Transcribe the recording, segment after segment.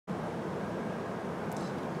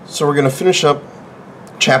So we're going to finish up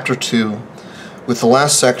Chapter 2 with the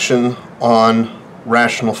last section on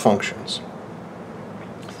rational functions.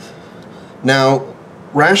 Now,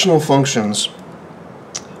 rational functions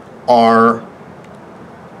are...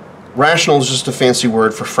 Rational is just a fancy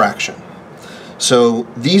word for fraction. So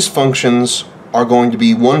these functions are going to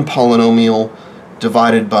be one polynomial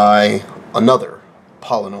divided by another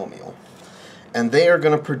polynomial. And they are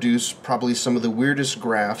going to produce probably some of the weirdest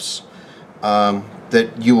graphs that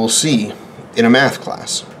you will see in a math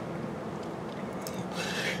class.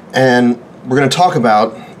 And we're going to talk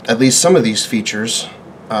about at least some of these features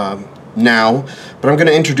now, but I'm going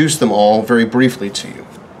to introduce them all very briefly to you.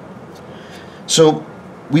 So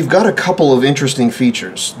we've got a couple of interesting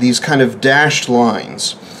features, these kind of dashed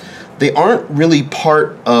lines. They aren't really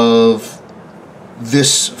part of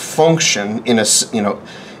this function in a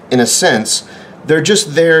sense. They're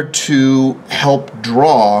just there to help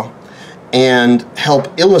draw and help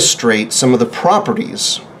illustrate some of the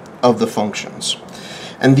properties of the functions.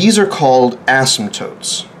 And these are called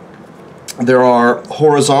asymptotes. There are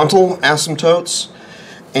horizontal asymptotes,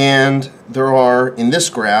 and there are, in this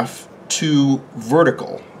graph, two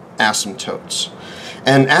vertical asymptotes.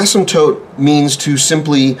 And asymptote means to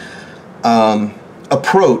simply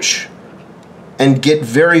approach and get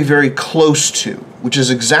very, very close to, which is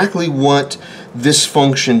exactly what this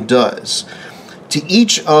function does. To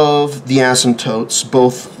each of the asymptotes,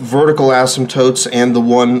 both vertical asymptotes and the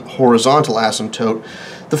one horizontal asymptote,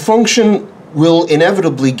 the function will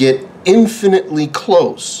inevitably get infinitely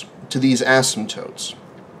close to these asymptotes.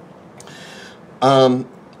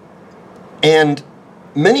 And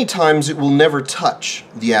many times it will never touch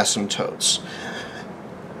the asymptotes.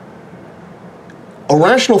 A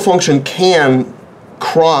rational function can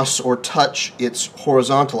cross or touch its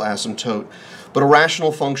horizontal asymptote, but a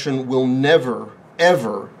rational function will never,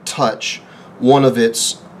 ever touch one of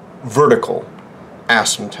its vertical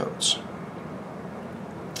asymptotes.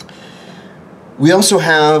 We also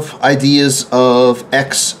have ideas of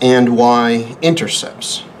x and y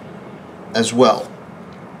intercepts as well.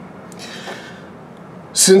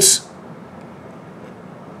 Since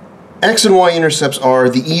x and y intercepts are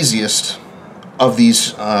the easiest of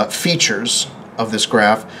these features of this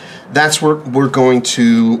graph, that's what we're going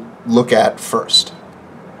to look at first.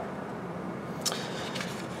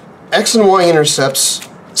 X and y intercepts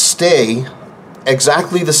stay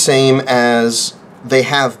exactly the same as they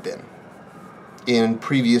have been in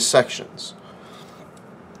previous sections.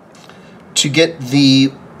 To get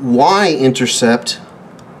the y-intercept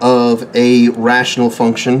of a rational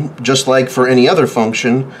function, just like for any other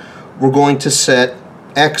function, we're going to set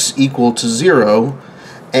x equal to 0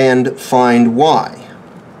 and find y.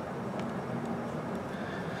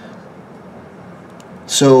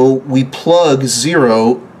 So we plug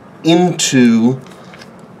 0 into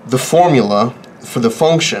the formula for the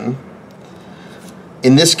function.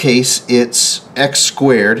 In this case, it's x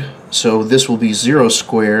squared, so this will be 0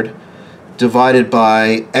 squared divided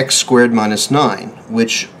by x squared minus 9,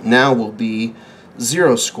 which now will be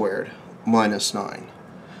 0 squared minus 9.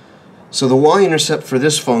 So the y-intercept for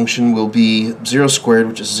this function will be 0 squared,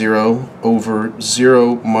 which is 0, over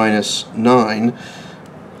 0 minus 9.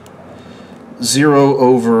 0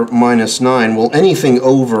 over minus 9, well, anything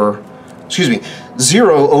over,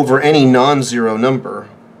 0 over any non-zero number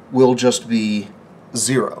will just be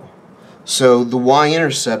 0. So the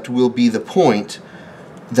y-intercept will be the point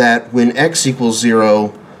that when x equals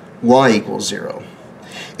 0, y equals 0.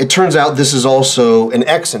 It turns out this is also an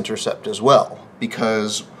x-intercept as well,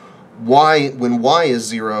 because when y is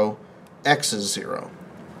 0, x is 0.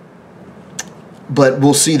 But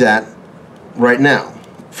we'll see that right now.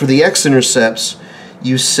 For the x-intercepts,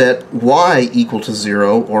 you set y equal to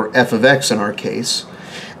 0, or f of x in our case,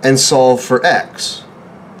 and solve for x.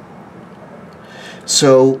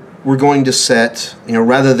 So we're going to set,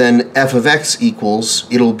 rather than f of x equals,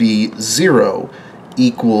 it'll be 0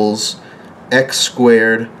 equals x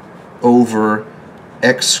squared over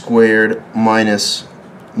x squared minus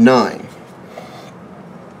 9.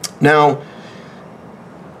 Now,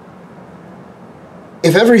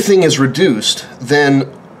 if everything is reduced, then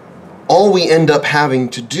all we end up having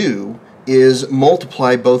to do is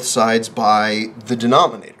multiply both sides by the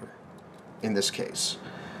denominator in this case.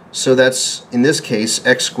 So that's, in this case,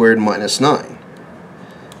 x squared minus 9.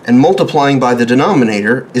 And multiplying by the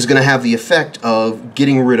denominator is going to have the effect of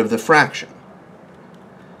getting rid of the fraction.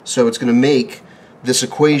 So it's going to make this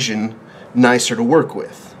equation nicer to work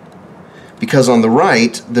with. Because on the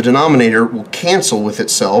right, the denominator will cancel with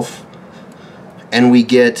itself, and we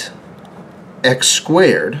get x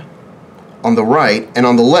squared on the right, and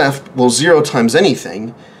on the left, well, 0 times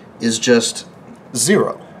anything is just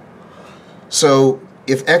 0. So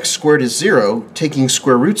if x squared is 0, taking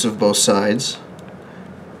square roots of both sides,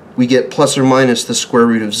 we get plus or minus the square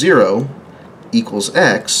root of 0 equals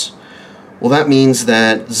x. Well, that means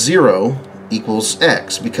that 0 equals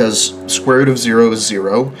x, because square root of 0 is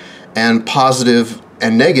 0, and positive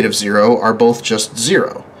and negative 0 are both just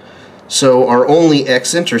 0. So our only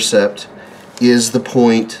x-intercept is the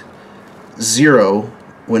point 0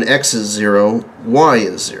 when x is 0, y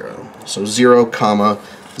is 0. So 0, comma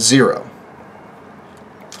 0.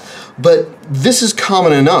 But this is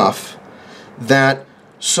common enough that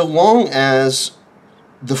so long as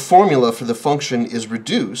the formula for the function is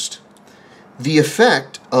reduced, the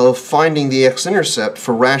effect of finding the x-intercept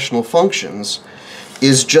for rational functions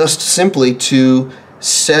is just simply to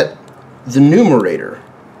set the numerator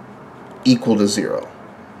equal to 0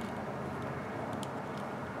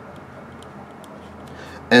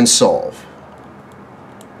 and solve.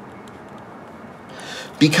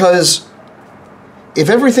 Because if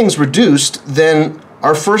everything's reduced, then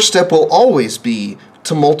our first step will always be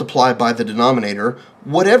to multiply by the denominator,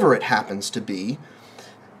 whatever it happens to be.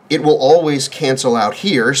 It will always cancel out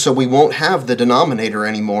here, so we won't have the denominator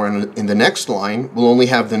anymore in the next line. We'll only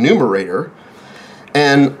have the numerator.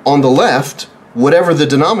 And on the left, whatever the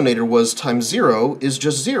denominator was times 0 is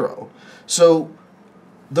just 0. So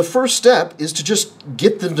the first step is to just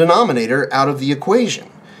get the denominator out of the equation,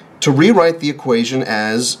 to rewrite the equation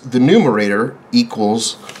as the numerator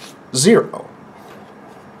equals 0.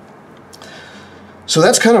 So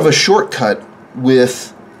that's kind of a shortcut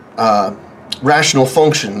with rational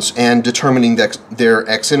functions and determining their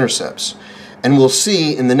x-intercepts. And we'll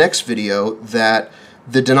see in the next video that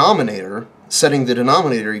the denominator, setting the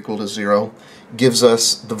denominator equal to 0, gives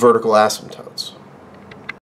us the vertical asymptotes.